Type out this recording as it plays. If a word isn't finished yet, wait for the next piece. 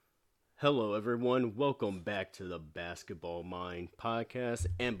Hello, everyone. Welcome back to the Basketball Mind podcast.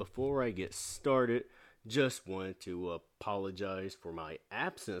 And before I get started, just wanted to apologize for my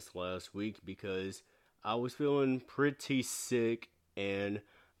absence last week because I was feeling pretty sick and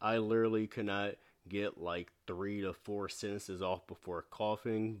I literally could not get like 3 to 4 sentences off before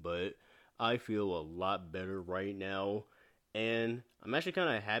coughing. But I feel a lot better right now. And I'm actually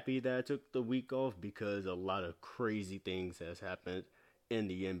kind of happy that I took the week off because a lot of crazy things has happened in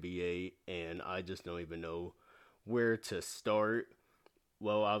the NBA, and I just don't even know where to start.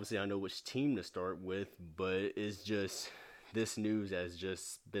 Well, obviously, I know which team to start with, but it's just this news has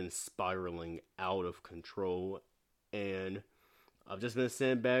just been spiraling out of control, and I've just been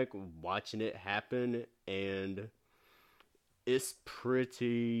sitting back watching it happen, and it's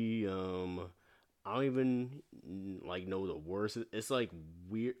pretty. I don't even like know the words. It's like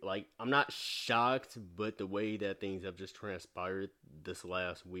weird. Like I'm not shocked, but the way that things have just transpired this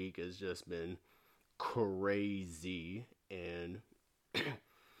last week has just been crazy. And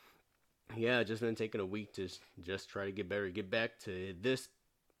yeah, just been taking a week to just try to get better, get back to this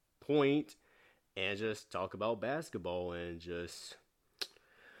point, and just talk about basketball and just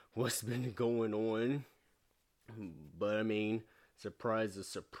what's been going on. But I mean, surprise is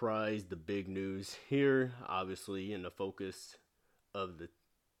surprise, the big news here, obviously, in the focus of the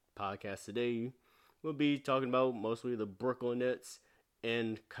podcast today, we'll be talking about mostly the Brooklyn Nets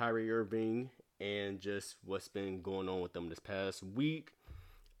and Kyrie Irving and just what's been going on with them this past week.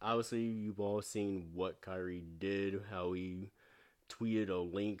 Obviously, you've all seen what Kyrie did, how he tweeted a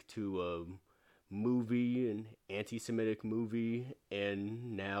link to a movie, an anti-Semitic movie,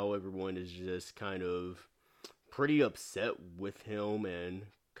 and now everyone is just kind of pretty upset with him and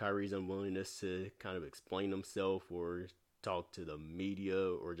Kyrie's unwillingness to kind of explain himself or talk to the media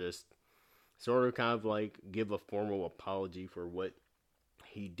or just sort of kind of like give a formal apology for what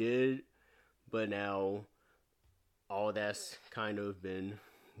he did. But now all that's kind of been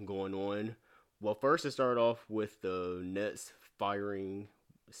going on. Well, first it started off with the Nets firing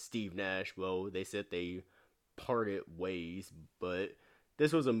Steve Nash. Well, they said they parted ways, but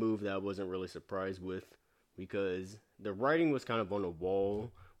this was a move that I wasn't really surprised with because the writing was kind of on the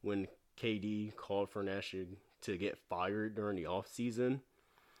wall when KD called for Nash to get fired during the offseason.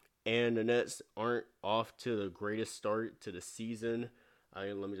 And the Nets aren't off to the greatest start to the season.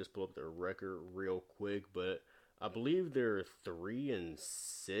 Let me just pull up their record real quick, but I believe they're 3-6.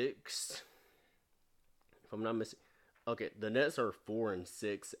 If I'm not missing. Okay, the Nets are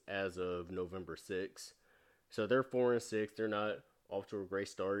 4-6 as of November 6th. So they're 4-6. They're not off to a great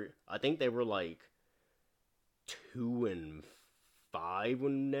start. I think they were like 2-5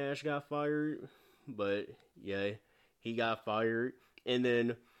 when Nash got fired, but yeah, he got fired, and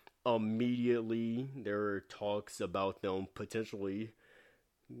then immediately there were talks about them potentially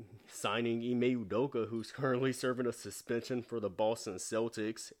signing Ime Udoka, who's currently serving a suspension for the Boston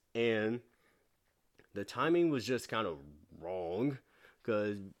Celtics, and the timing was just kind of wrong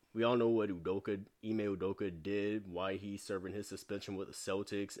because we all know what Ime Udoka did, why he's serving his suspension with the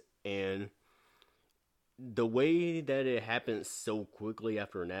Celtics, and the way that it happened so quickly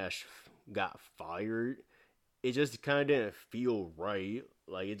after Nash got fired, it just kind of didn't feel right.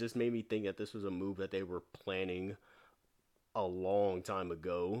 Like, it just made me think that this was a move that they were planning a long time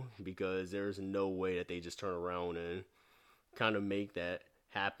ago because there's no way that they just turn around and kind of make that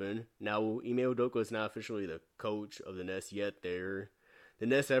happen. Now, Ime Udoka is not officially the coach of the Nets yet. The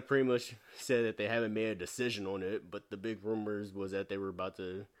Nets have pretty much said that they haven't made a decision on it, but the big rumors was that they were about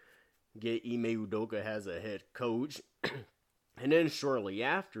to get Ime Udoka as a head coach. And then shortly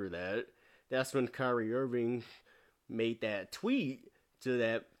after that, that's when Kyrie Irving made that tweet to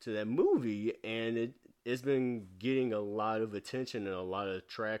that movie, and it's been getting a lot of attention and a lot of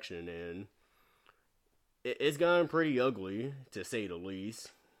traction, and it's gotten pretty ugly, to say the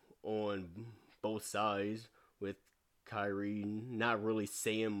least, on both sides, with Kyrie not really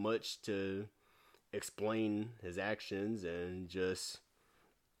saying much to explain his actions and just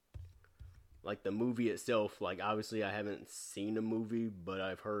like the movie itself. Like, obviously I haven't seen the movie, but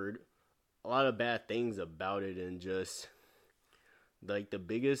I've heard a lot of bad things about it, and just like the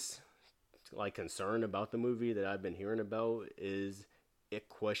biggest like concern about the movie that I've been hearing about is it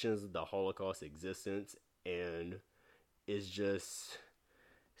questions the Holocaust existence, and it's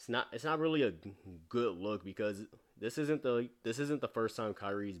not really a good look because this isn't the first time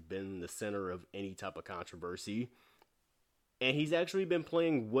Kyrie's been the center of any type of controversy, and he's actually been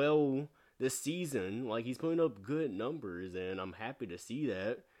playing well this season. Like, he's putting up good numbers, and I'm happy to see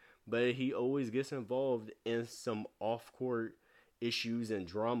that. But he always gets involved in some off-court issues and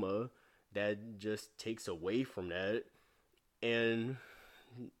drama that just takes away from that. And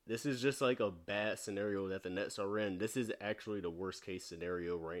this is just like a bad scenario that the Nets are in. This is actually the worst case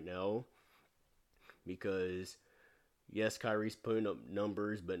scenario right now because yes, Kyrie's putting up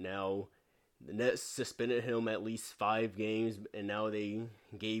numbers, but now the Nets suspended him at least 5 games, and now they're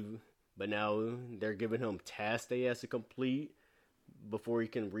giving him tasks they has to complete before he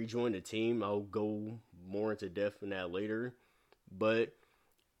can rejoin the team. I'll go more into depth in that later, but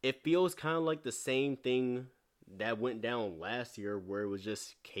it feels kind of like the same thing that went down last year, where it was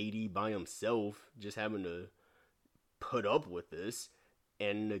just KD by himself, just having to put up with this,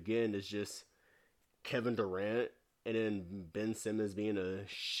 and again, it's just Kevin Durant and then Ben Simmons being a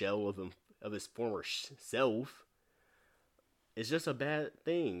shell of his former self. It's just a bad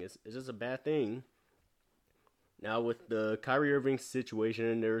thing. It's just a bad thing. Now with the Kyrie Irving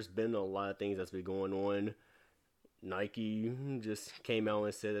situation, there's been a lot of things that's been going on. Nike just came out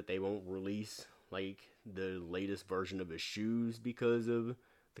and said that they won't release like the latest version of his shoes because of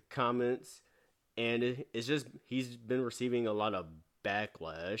the comments, and it's just he's been receiving a lot of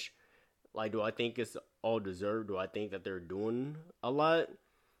backlash. Like, do I think it's all deserved? Do I think that they're doing a lot?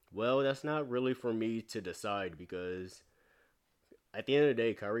 Well, that's not really for me to decide because at the end of the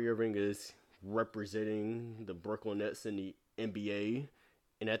day, Kyrie Irving is representing the Brooklyn Nets in the NBA,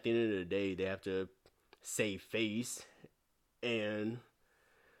 and at the end of the day, they have to save face. And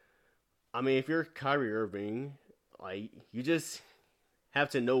I mean, if you're Kyrie Irving, like, you just have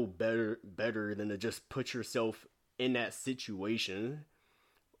to know better than to just put yourself in that situation.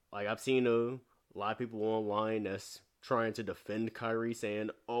 Like, I've seen a lot of people online that's trying to defend Kyrie, saying,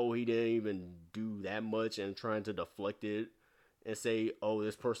 oh, he didn't even do that much, and trying to deflect it and say, oh,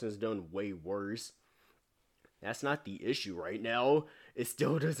 this person's done way worse. That's not the issue right now. It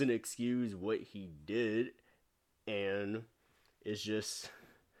still doesn't excuse what he did, and it's just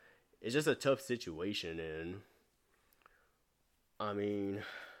a tough situation. And I mean,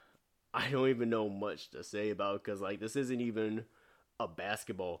 I don't even know much to say about it, because like, this isn't even a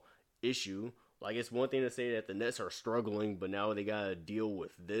basketball issue. Like, it's one thing to say that the Nets are struggling, but now they gotta deal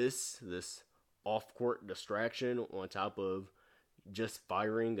with this off-court distraction on top of just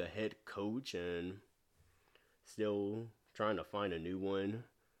firing a head coach and still trying to find a new one.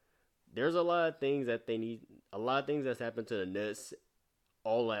 There's a lot of things that they need, a lot of things that's happened to the Nets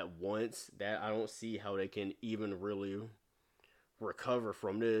all at once that I don't see how they can even really recover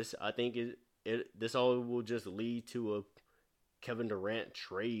from this. I think this all will just lead to a Kevin Durant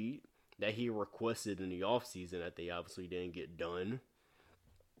trade that he requested in the offseason that they obviously didn't get done.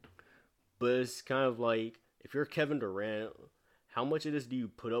 But it's kind of like, if you're Kevin Durant, how much of this do you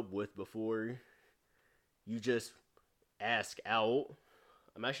put up with before you just ask out?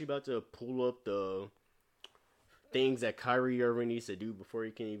 I'm actually about to pull up the things that Kyrie Irving needs to do before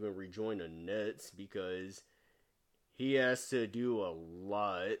he can even rejoin the Nets, because he has to do a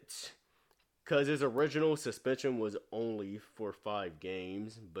lot. Because his original suspension was only for 5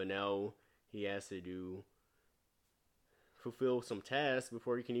 games, but now he has to fulfill some tasks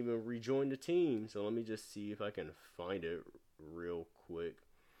before he can even rejoin the team. So let me just see if I can find it real quick.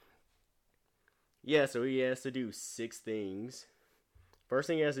 Yeah, so he has to do 6 things. First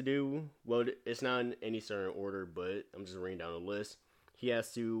thing he has to do, well, it's not in any certain order, but I'm just reading down the list. He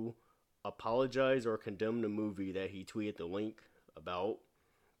has to apologize or condemn the movie that he tweeted the link about.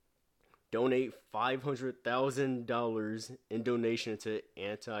 Donate $500,000 in donation to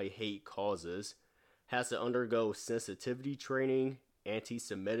anti-hate causes. Has to undergo sensitivity training,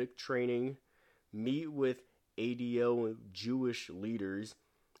 anti-Semitic training, meet with ADL and Jewish leaders,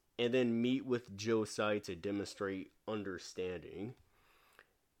 and then meet with Joe Tsai to demonstrate understanding.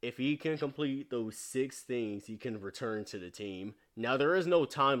 If he can complete those 6 things, he can return to the team. Now, there is no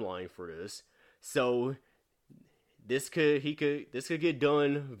timeline for this, so this could get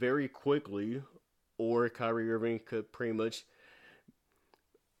done very quickly, or Kyrie Irving could pretty much,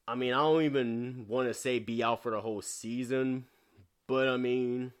 I mean, I don't even want to say be out for the whole season, but I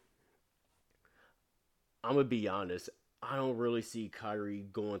mean, I'm gonna be honest, I don't really see Kyrie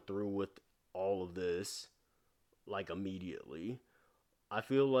going through with all of this like immediately. I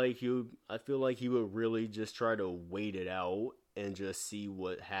feel like he would really just try to wait it out and just see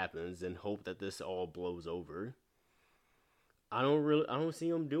what happens and hope that this all blows over. I don't see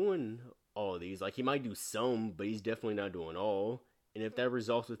him doing all of these. Like, he might do some, but he's definitely not doing all. And if that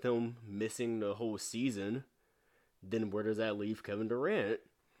results with him missing the whole season, then where does that leave Kevin Durant?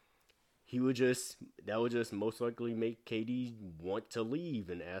 That would just most likely make KD want to leave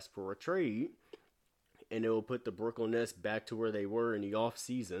and ask for a trade. And it will put the Brooklyn Nets back to where they were in the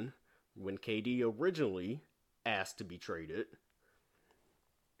offseason when KD originally asked to be traded.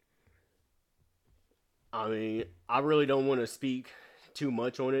 I mean, I really don't want to speak too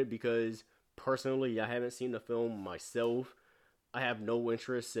much on it because personally, I haven't seen the film myself. I have no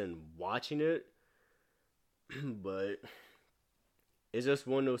interest in watching it, but it's just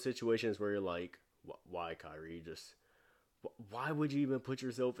one of those situations where you're like, why, Kyrie? Just why would you even put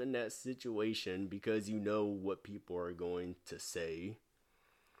yourself in that situation? Because you know what people are going to say.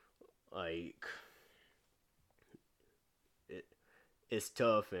 Like, it's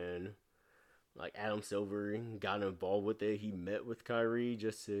tough, and like Adam Silver got involved with it. He met with Kyrie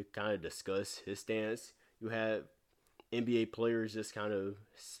just to kind of discuss his stance. You have NBA players just kind of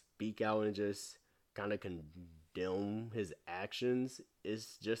speak out and just kind of condemn his actions.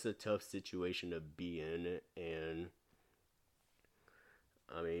 It's just a tough situation to be in, and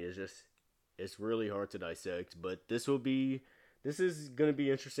I mean, it's really hard to dissect. But this is gonna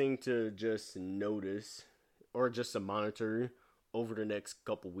be interesting to just notice or just to monitor over the next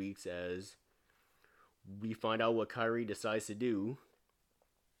couple weeks as we find out what Kyrie decides to do.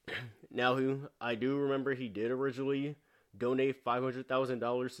 Now, I do remember he did originally donate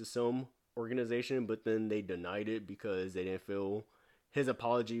 $500,000 to some organization, but then they denied it because they didn't feel his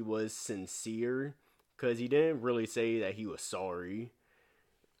apology was sincere. Because he didn't really say that he was sorry.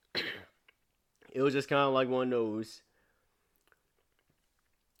 It was just kind of like one of those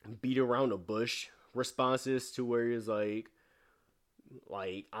beat around the bush responses to where he's like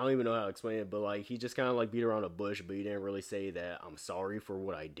I don't even know how to explain it, but like he just kind of like beat around the bush, but he didn't really say that I'm sorry for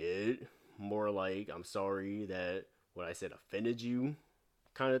what I did. More like I'm sorry that what I said offended you,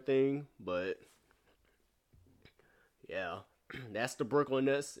 kind of thing. But yeah, that's the Brooklyn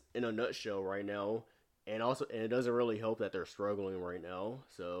Nets in a nutshell right now. And it doesn't really help that they're struggling right now.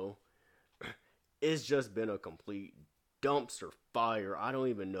 So it's just been a complete dumpster fire. I don't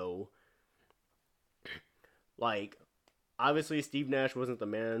even know. Like, obviously, Steve Nash wasn't the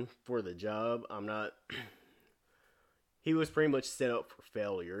man for the job. He was pretty much set up for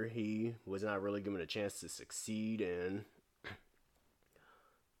failure. He was not really given a chance to succeed, and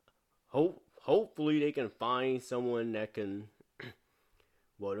hopefully they can find someone that can.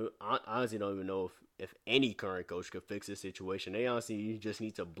 Well, I honestly don't even know if any current coach could fix this situation. They honestly just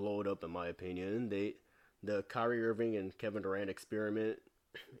need to blow it up, in my opinion. The Kyrie Irving and Kevin Durant experiment,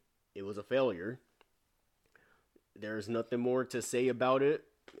 it was a failure. There's nothing more to say about it.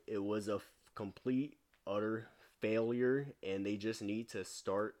 It was a complete, utter failure, and they just need to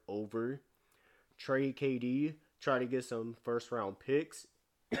start over. Trade KD, try to get some first round picks.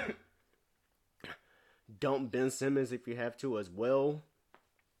 Dump Ben Simmons if you have to as well.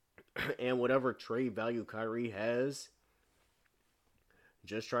 And whatever trade value Kyrie has,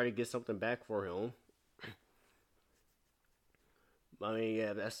 just try to get something back for him. I mean,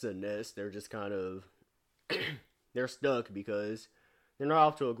 yeah, that's the Nets. They're just kind of they're stuck because they're not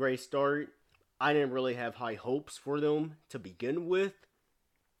off to a great start. I didn't really have high hopes for them to begin with.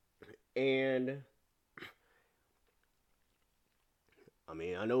 And I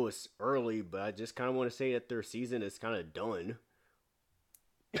mean, I know it's early, but I just kind of want to say that their season is kind of done.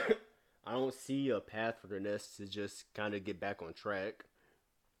 I don't see a path for the Nets to just kind of get back on track.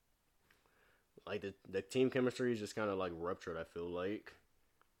 Like, the team chemistry is just kind of like ruptured, I feel like.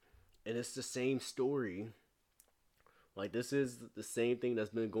 And it's the same story. Like, this is the same thing that's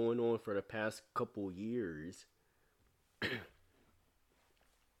been going on for the past couple years.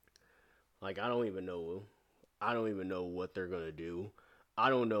 Like, I don't even know what they're going to do. I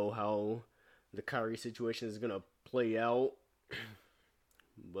don't know how the Kyrie situation is going to play out.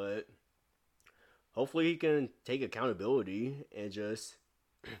 But hopefully he can take accountability and just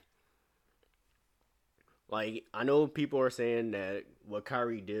like, I know people are saying that what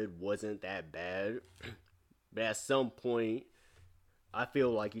Kyrie did wasn't that bad, but at some point I feel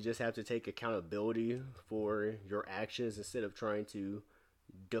like you just have to take accountability for your actions instead of trying to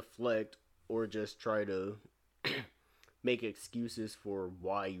deflect or just try to make excuses for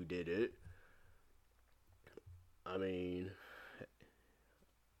why you did it. I mean,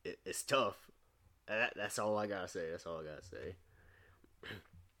 it's tough. That's all I gotta say.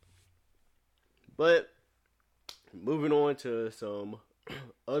 But moving on to some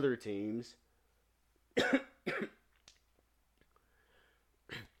other teams.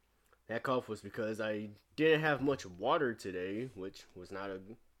 That cough was because I didn't have much water today, which was not a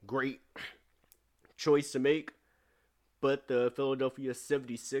great choice to make. But the Philadelphia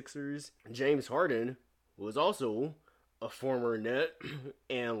 76ers, James Harden, was also a former Net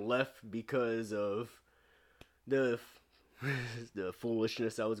and left because of the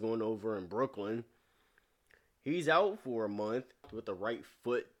foolishness that was going over in Brooklyn. He's out for a month with a right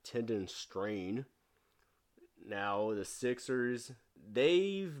foot tendon strain. Now, the Sixers,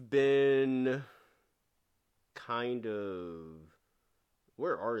 they've been kind of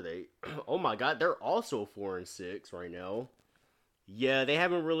Where are they? Oh my God, they're also 4-6 right now. Yeah, they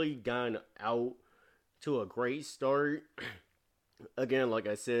haven't really gone out to a great start. Again, like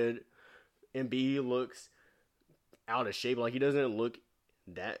I said, Embiid looks out of shape. Like he doesn't look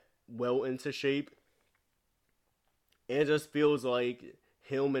that well into shape. And it just feels like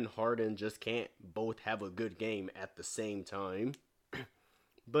him and Harden just can't both have a good game at the same time.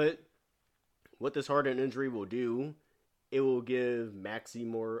 But what this Harden injury will do, it will give Maxey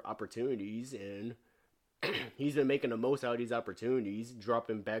more opportunities, and he's been making the most out of these opportunities,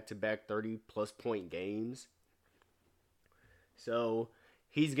 dropping back to back 30 plus point games. So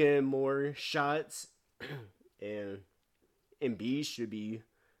he's getting more shots, and Embiid should be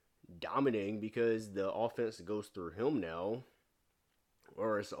dominating because the offense goes through him now,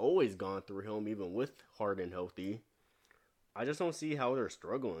 or it's always gone through him, even with Harden healthy. I just don't see how they're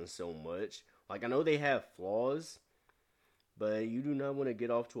struggling so much. Like, I know they have flaws, but you do not want to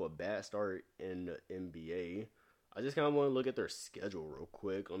get off to a bad start in the NBA. I just kind of want to look at their schedule real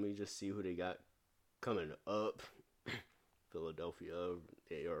quick. Let me just see who they got coming up. Philadelphia,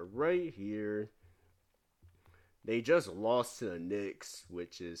 they are right here. They just lost to the Knicks,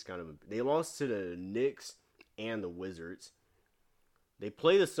 which is kind of they lost to the Knicks and the Wizards. They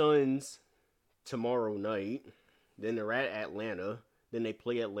play the Suns tomorrow night. Then they're at Atlanta. Then they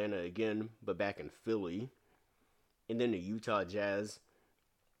play Atlanta again, but back in Philly. And then the Utah Jazz.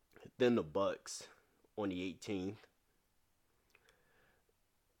 Then the Bucks on the 18th.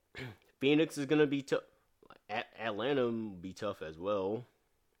 Phoenix is going to be tough. Atlanta will be tough as well.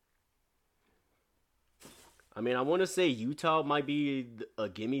 I mean, I want to say Utah might be a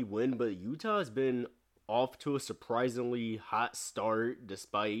gimme win, but Utah has been off to a surprisingly hot start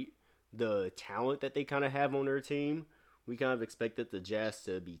despite the talent that they kind of have on their team. We kind of expected the Jazz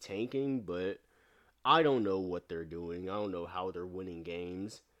to be tanking, but I don't know what they're doing. I don't know how they're winning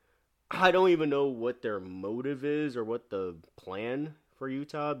games. I don't even know what their motive is or what the plan for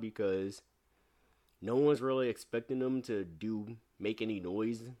Utah, because no one's really expecting them to make any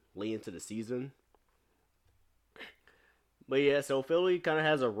noise late into the season. But yeah, so Philly kind of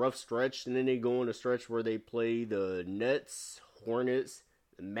has a rough stretch, and then they go on a stretch where they play the Nets, Hornets,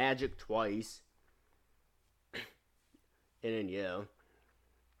 the Magic twice. And then, yeah.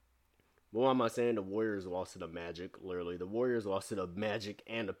 But why am I saying the Warriors lost to the Magic? Literally, the Warriors lost to the Magic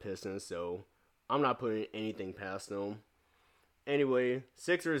and the Pistons, so I'm not putting anything past them. Anyway,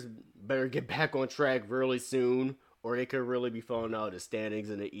 Sixers better get back on track really soon, or they could really be falling out of the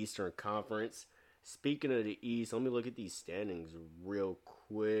standings in the Eastern Conference. Speaking of the East, let me look at these standings real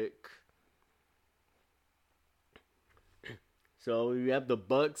quick. So you have the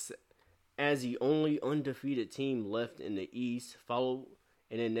Bucks as the only undefeated team left in the East, and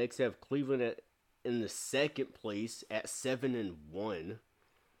then next have Cleveland in the second place at 7-1.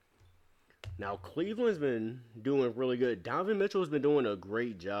 Now Cleveland's been doing really good. Donovan Mitchell's been doing a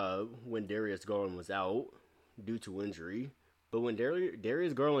great job when Darius Garland was out due to injury. But when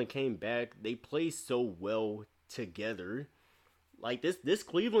Darius Garland came back, they played so well together. Like, this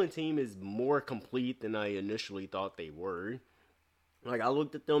Cleveland team is more complete than I initially thought they were. Like, I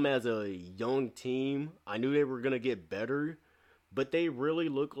looked at them as a young team. I knew they were going to get better, but they really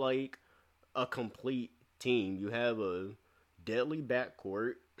look like a complete team. You have a deadly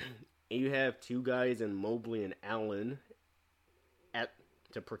backcourt, and you have two guys in Mobley and Allen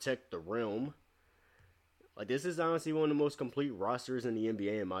to protect the rim. Like, this is honestly one of the most complete rosters in the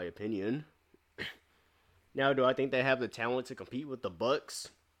NBA, in my opinion. Now, do I think they have the talent to compete with the Bucks?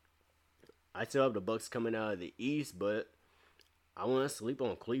 I still have the Bucks coming out of the East, but I want to sleep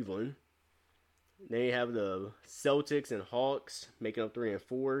on Cleveland. They have the Celtics and Hawks making up 3 and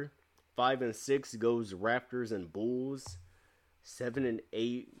 4. 5 and 6 goes Raptors and Bulls. 7 and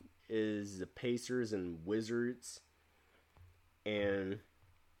 8 is the Pacers and Wizards. And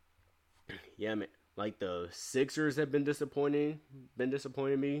yeah, man. Like, the Sixers have been disappointing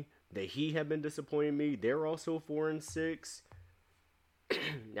me. The Heat have been disappointing me. They're also 4 and 6.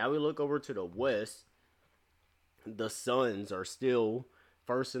 Now we look over to the West. The Suns are still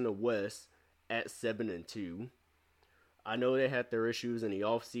first in the West at 7 and 2. I know they had their issues in the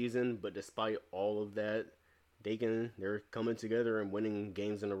offseason, but despite all of that, they're coming together and winning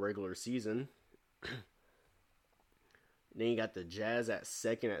games in the regular season. Then you got the Jazz at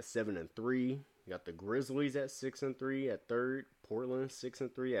second at 7 and 3. You got the Grizzlies at 6 and 3 at third. Portland 6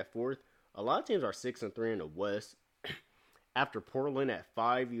 and 3 at fourth. A lot of teams are 6 and 3 in the West. After Portland at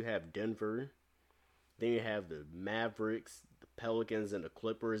 5, you have Denver. Then you have the Mavericks, the Pelicans, and the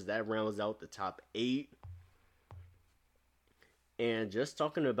Clippers. That rounds out the top 8. And just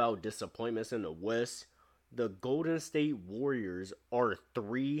talking about disappointments in the West, The Golden State Warriors are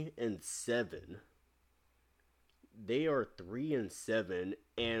 3-7. They are 3-7,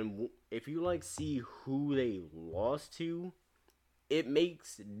 and if you like see who they lost to, it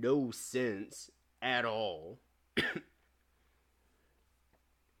makes no sense at all.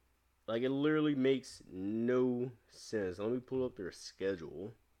 Like, it literally makes no sense. Let me pull up their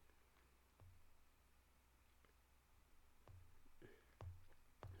schedule.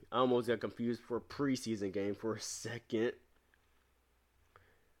 I almost got confused for a preseason game for a second.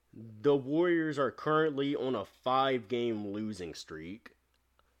 The Warriors are currently on a 5-game losing streak.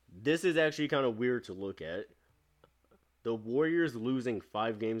 This is actually kind of weird to look at. The Warriors losing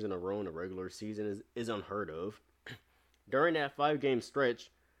 5 games in a row in a regular season is unheard of. During that 5-game stretch,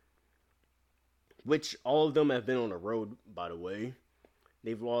 which all of them have been on the road, by the way,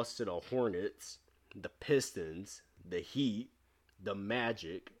 they've lost to the Hornets, the Pistons, the Heat, the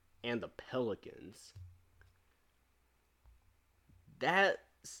Magic, and the Pelicans.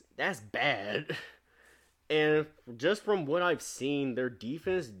 That's bad. And just from what I've seen, their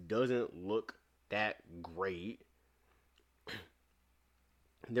defense doesn't look that great.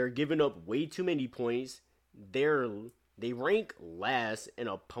 They're giving up way too many points. They rank last in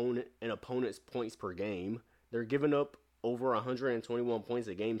opponents' points per game. They're giving up over 121 points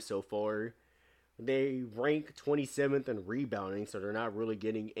a game so far. They rank 27th in rebounding, so they're not really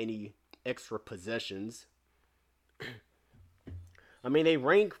getting any extra possessions. I mean, they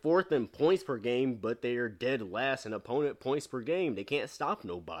rank 4th in points per game, but they are dead last in opponent points per game. They can't stop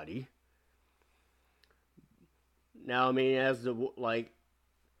nobody. Now, I mean,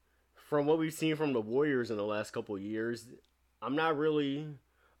 from what we've seen from the Warriors in the last couple of years, I'm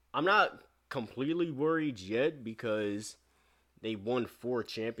not completely worried yet because they won 4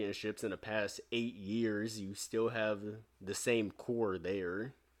 championships in the past 8 years. You still have the same core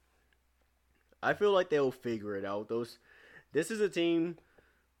there. I feel like they'll figure it out. This is a team,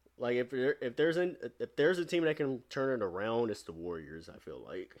 like, if there's a team that can turn it around, it's the Warriors, I feel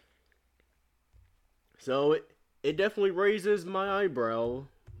like. So it definitely raises my eyebrow,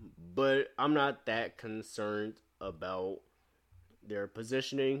 but I'm not that concerned about their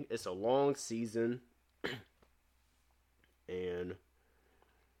positioning. It's a long season, and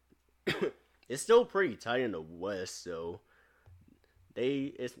it's still pretty tight in the West, so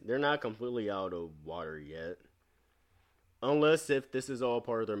they're not completely out of water yet. Unless if this is all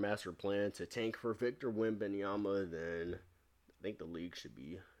part of their master plan to tank for Victor Wembanyama, then I think the league should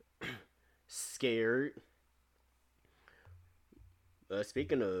be scared.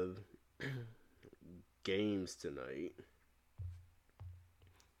 Speaking of games tonight,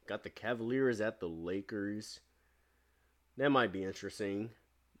 got the Cavaliers at the Lakers. That might be interesting.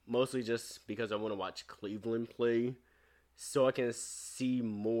 Mostly just because I want to watch Cleveland play, so I can see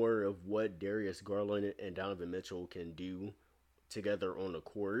more of what Darius Garland and Donovan Mitchell can do together on the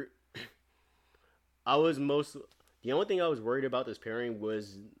court. The only thing I was worried about this pairing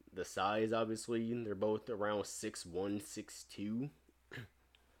was the size, obviously. They're both around 6'1", 6'2".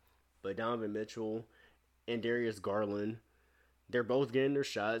 But Donovan Mitchell and Darius Garland, they're both getting their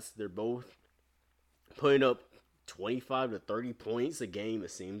shots. They're both putting up 25 to 30 points a game, it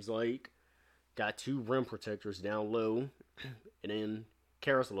seems like. Got 2 rim protectors down low. And then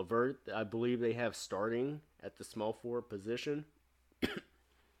Karis LeVert, I believe they have starting at the small forward position.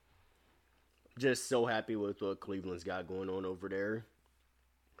 Just so happy with what Cleveland's got going on over there.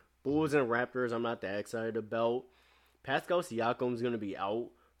 Bulls and Raptors, I'm not that excited about. Pascal Siakam's going to be out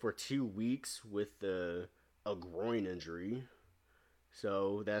for 2 weeks with a groin injury.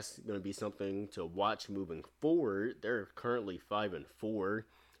 So that's going to be something to watch moving forward. They're currently 5-4.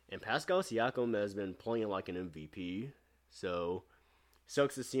 And Pascal Siakam has been playing like an MVP. So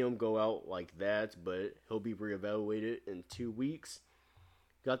sucks to see him go out like that, but he'll be reevaluated in 2 weeks.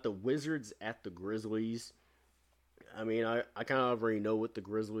 Got the Wizards at the Grizzlies. I mean, I kind of already know what the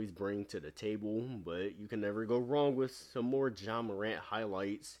Grizzlies bring to the table, but you can never go wrong with some more John Morant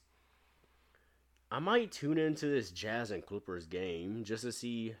highlights. I might tune into this Jazz and Clippers game just to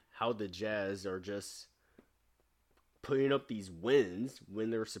see how the Jazz are just putting up these wins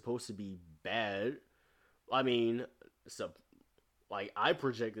when they're supposed to be bad. I mean, I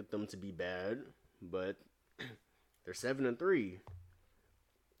projected them to be bad, but they're 7-3.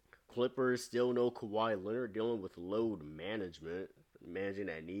 Clippers still no Kawhi Leonard, dealing with load management, managing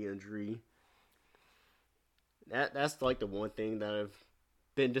that knee injury. That's like the one thing that I've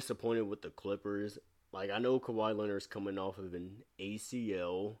been disappointed with the Clippers. Like, I know Kawhi Leonard's coming off of an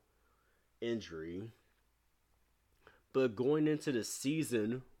ACL injury, but going into the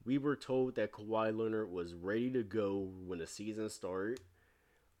season, we were told that Kawhi Leonard was ready to go when the season started.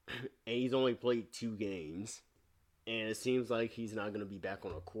 and he's only played 2 games. And it seems like he's not going to be back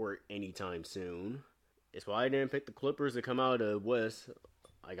on the court anytime soon. It's why I didn't pick the Clippers to come out of the West.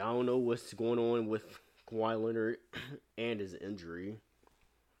 Like, I don't know what's going on with Kawhi Leonard and his injury.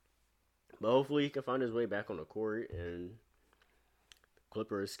 But hopefully he can find his way back on the court and the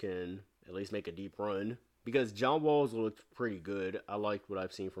Clippers can at least make a deep run. Because John Wall's looked pretty good. I like what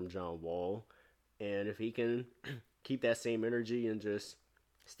I've seen from John Wall. And if he can keep that same energy and just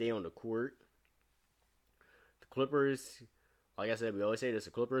stay on the court, the Clippers, like I said, we always say this,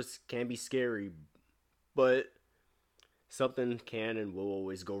 the Clippers can be scary, but something can and will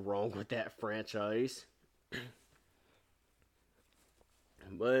always go wrong with that franchise.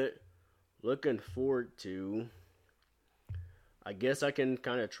 But looking forward to, I guess I can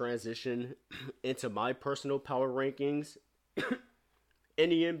kind of transition into my personal power rankings in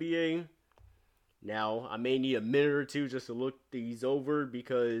the NBA. Now, I may need a minute or two just to look these over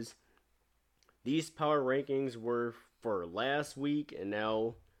because these power rankings were for last week, and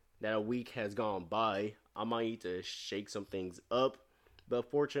now that a week has gone by, I might need to shake some things up. But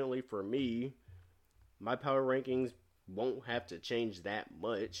fortunately for me, my power rankings won't have to change that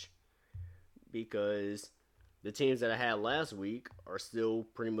much because the teams that I had last week are still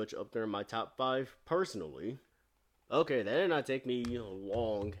pretty much up there in my top 5 personally. Okay, that did not take me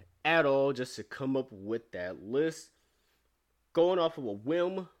long at all just to come up with that list. Going off of a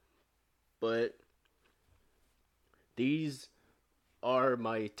whim, but these are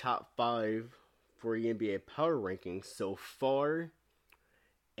my top 5 for the NBA power rankings so far.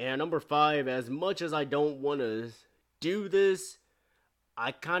 And number 5, as much as I don't want to do this,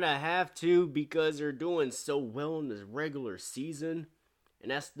 I kind of have to because they're doing so well in this regular season. And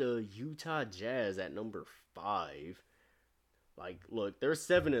that's the Utah Jazz at number 5. Like, look, they're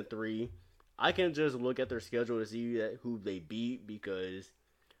 7-3. I can just look at their schedule to see who they beat because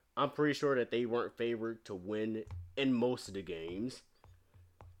I'm pretty sure that they weren't favored to win in most of the games.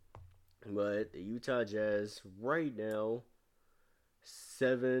 But the Utah Jazz right now,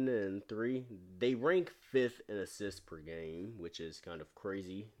 7-3. They rank 5th in assists per game, which is kind of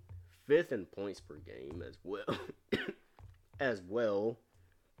crazy. 5th in points per game as well. as well.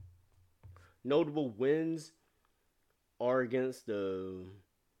 Notable wins are against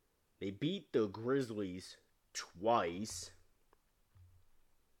they beat the Grizzlies twice.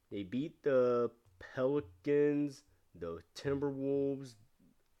 They beat the Pelicans, the Timberwolves,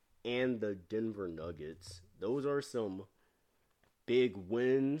 and the Denver Nuggets. Those are some big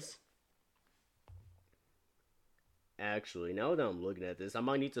wins. Actually, now that I'm looking at this, I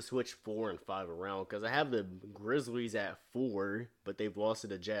might need to switch 4 and 5 around because I have the Grizzlies at 4, but they've lost to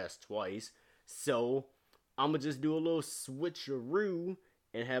the Jazz twice. So I'm going to just do a little switcheroo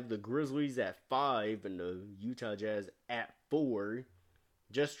and have the Grizzlies at 5 and the Utah Jazz at 4,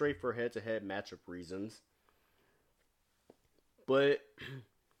 just straight for head-to-head matchup reasons. But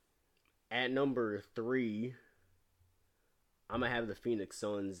at number 3, I'm going to have the Phoenix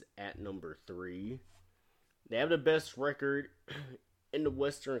Suns at number 3. They have the best record in the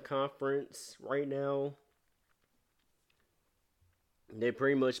Western Conference right now. They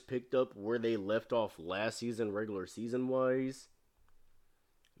pretty much picked up where they left off last season, regular season-wise.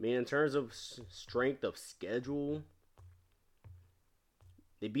 I mean, in terms of strength of schedule,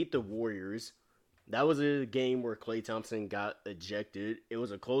 they beat the Warriors. That was a game where Klay Thompson got ejected. It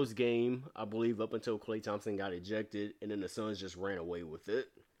was a close game, I believe, up until Klay Thompson got ejected, and then the Suns just ran away with it.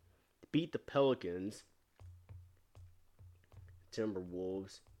 Beat the Pelicans,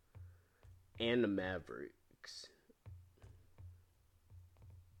 Timberwolves, and the Mavericks.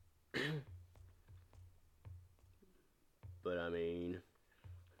 But I mean,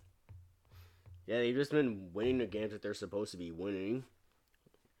 yeah, they've just been winning the games that they're supposed to be winning.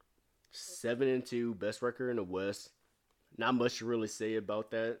 7-2, best record in the West. Not much to really say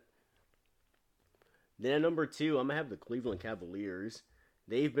about that. Then at number 2, I'm going to have the Cleveland Cavaliers.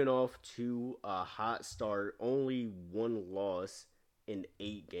 They've been off to a hot start. Only 1 loss in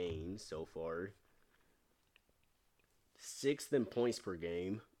 8 games so far. 6th in points per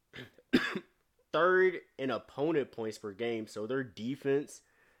game. 3rd in opponent points per game. So their defense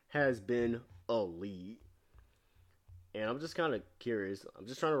has been elite. And I'm just kind of curious. I'm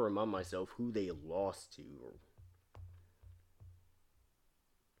just trying to remind myself who they lost to.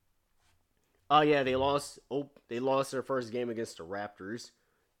 Oh yeah, they lost their first game against the Raptors,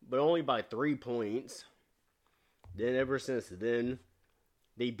 but only by 3 points. Then ever since then,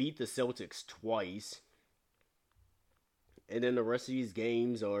 they beat the Celtics twice. And then the rest of these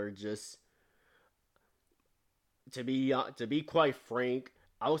games are just, to be quite frank,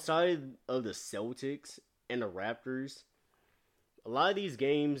 outside of the Celtics and the Raptors, A lot of these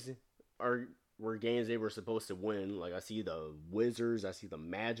games are were games they were supposed to win. Like I see the Wizards, I see the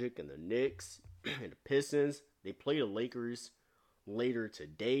Magic and the Knicks and the Pistons. They play the Lakers later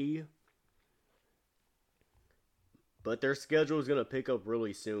today, but their schedule is gonna pick up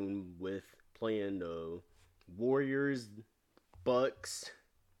really soon with playing the Warriors, Bucks,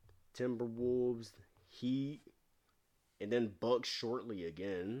 Timberwolves, Heat, and then Bucks shortly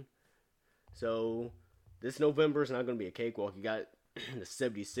again. So this November is not going to be a cakewalk. You got the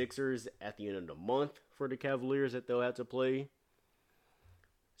 76ers at the end of the month for the Cavaliers that they'll have to play.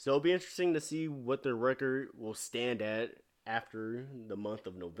 So it'll be interesting to see what their record will stand at after the month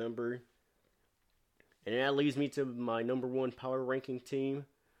of November. And that leads me to my number one power ranking team,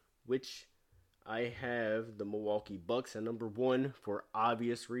 which I have the Milwaukee Bucks at number one for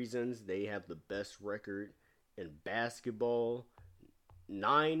obvious reasons. They have the best record in basketball,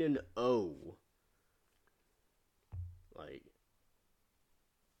 9-0. Like,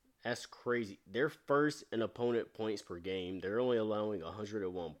 that's crazy. They're first in opponent points per game. They're only allowing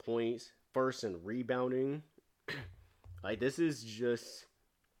 101 points. First in rebounding. Like, this is just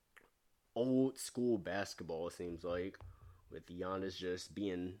old school basketball, it seems like, with Giannis just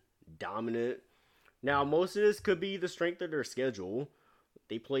being dominant. Now, most of this could be the strength of their schedule.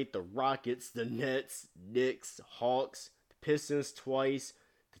 They played the Rockets, the Nets, Knicks, Hawks, the Pistons twice,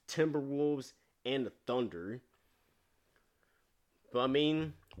 the Timberwolves, and the Thunder. But I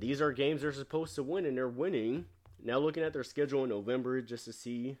mean, these are games they're supposed to win, and they're winning. Now, looking at their schedule in November just to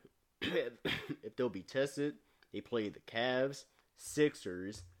see if they'll be tested, they play the Cavs,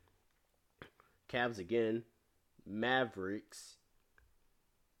 Sixers, Cavs again, Mavericks.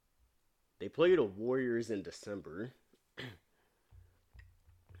 They play the Warriors in December.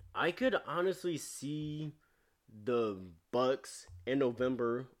 I could honestly see the Bucks in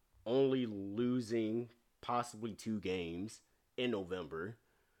November only losing possibly 2 games in November.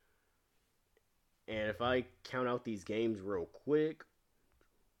 And if I count out these games real quick,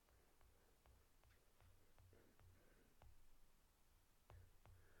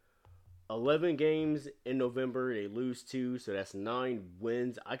 $11 games in November, they lose 2, so that's 9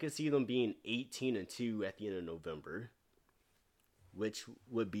 wins. I could see them being 18-2 at the end of November, which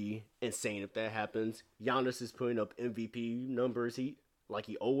would be insane if that happens. Giannis is putting up MVP numbers, like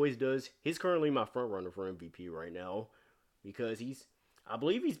he always does. He's currently my front runner for MVP right now because I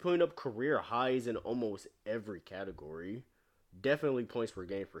believe he's putting up career highs in almost every category. Definitely points per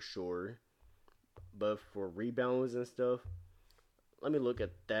game for sure. But for rebounds and stuff, let me look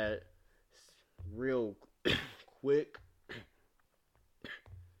at that real quick.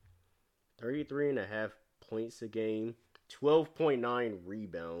 33.5 points a game, 12.9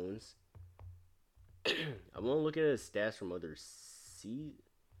 rebounds. I want to look at his stats from other seasons.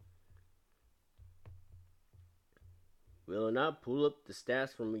 Will it not pull up the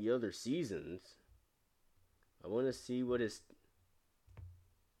stats from the other seasons? I want to see what his...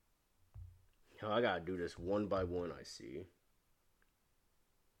 Oh, I gotta do this one by one, I see.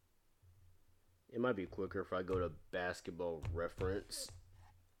 It might be quicker if I go to Basketball Reference.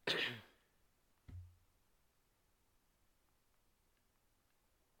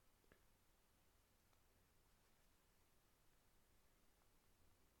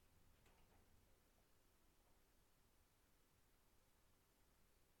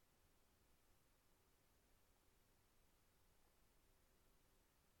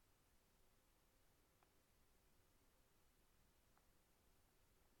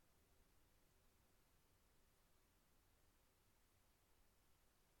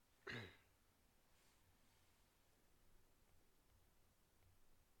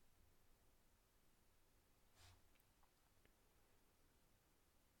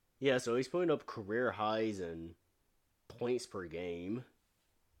 Yeah, so he's putting up career highs in points per game.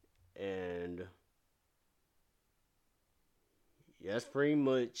 And yeah, that's pretty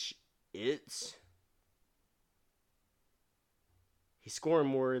much it. He's scoring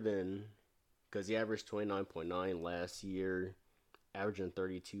more than... Because he averaged 29.9 last year. Averaging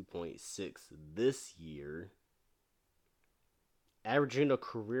 32.6 this year. Averaging a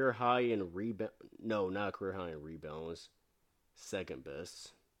career high in rebound... No, not a career high in rebounds. Second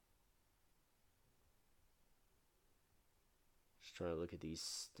best. Just trying to look at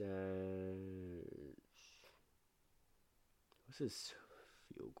these stats. What's his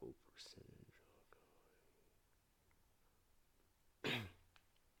field goal percentage?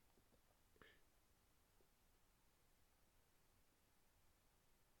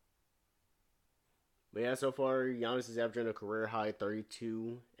 But yeah, so far, Giannis is averaging a career high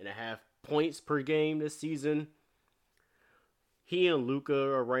 32.5 points per game this season. He and Luka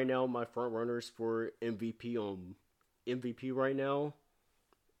are right now my front runners for MVP on MVP right now.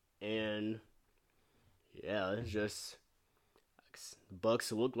 And yeah, it's just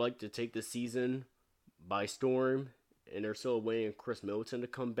Bucks look like to take the season by storm, and they're still waiting Chris Middleton to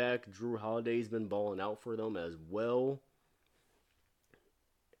come back. Drew Holiday's been balling out for them as well,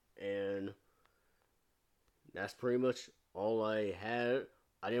 and that's pretty much all I had.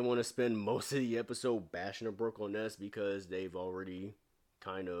 I didn't want to spend most of the episode bashing the Brooklyn Nets because they've already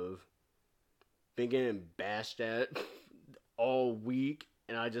kind of been getting bashed at all week,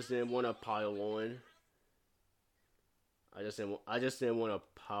 and I just didn't want to pile on. I just didn't want to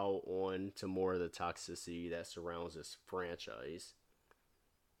pile on to more of the toxicity that surrounds this franchise.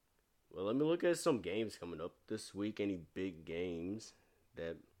 Well, let me look at some games coming up this week. Any big games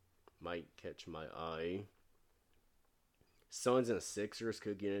that might catch my eye? Suns and Sixers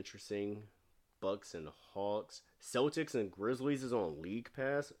could get interesting. Bucks and Hawks. Celtics and Grizzlies is on League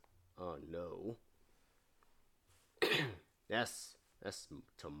Pass. Oh no. that's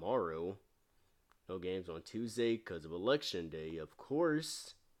tomorrow. No games on Tuesday because of Election Day, of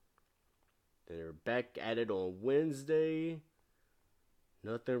course. Then they're back at it on Wednesday.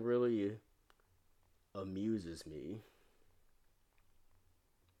 Nothing really amuses me.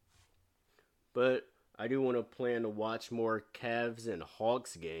 But I do want to plan to watch more Cavs and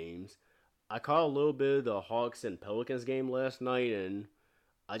Hawks games. I caught a little bit of the Hawks and Pelicans game last night, and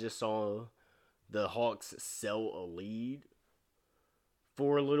I just saw the Hawks sell a lead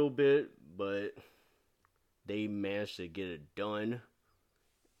for a little bit, but they managed to get it done.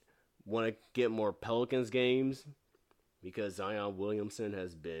 Want to get more Pelicans games because Zion Williamson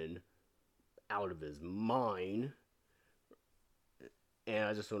has been out of his mind, and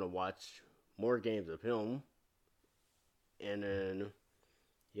I just want to watch more games of him. And then,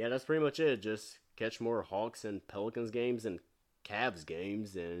 yeah, that's pretty much it. Just catch more Hawks and Pelicans games and Cavs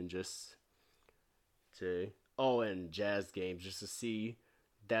games, and just and Jazz games, just to see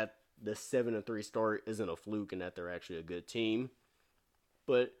that the 7-3 start isn't a fluke and that they're actually a good team.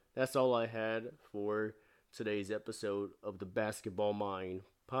 But that's all I had for today's episode of the Basketball Mind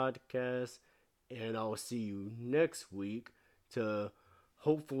podcast, and I'll see you next week to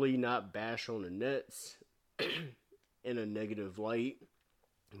hopefully not bash on the Nets in a negative light,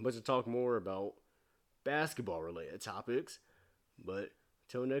 but to talk more about basketball related topics. But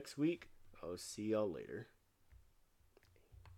till next week, I'll see y'all later.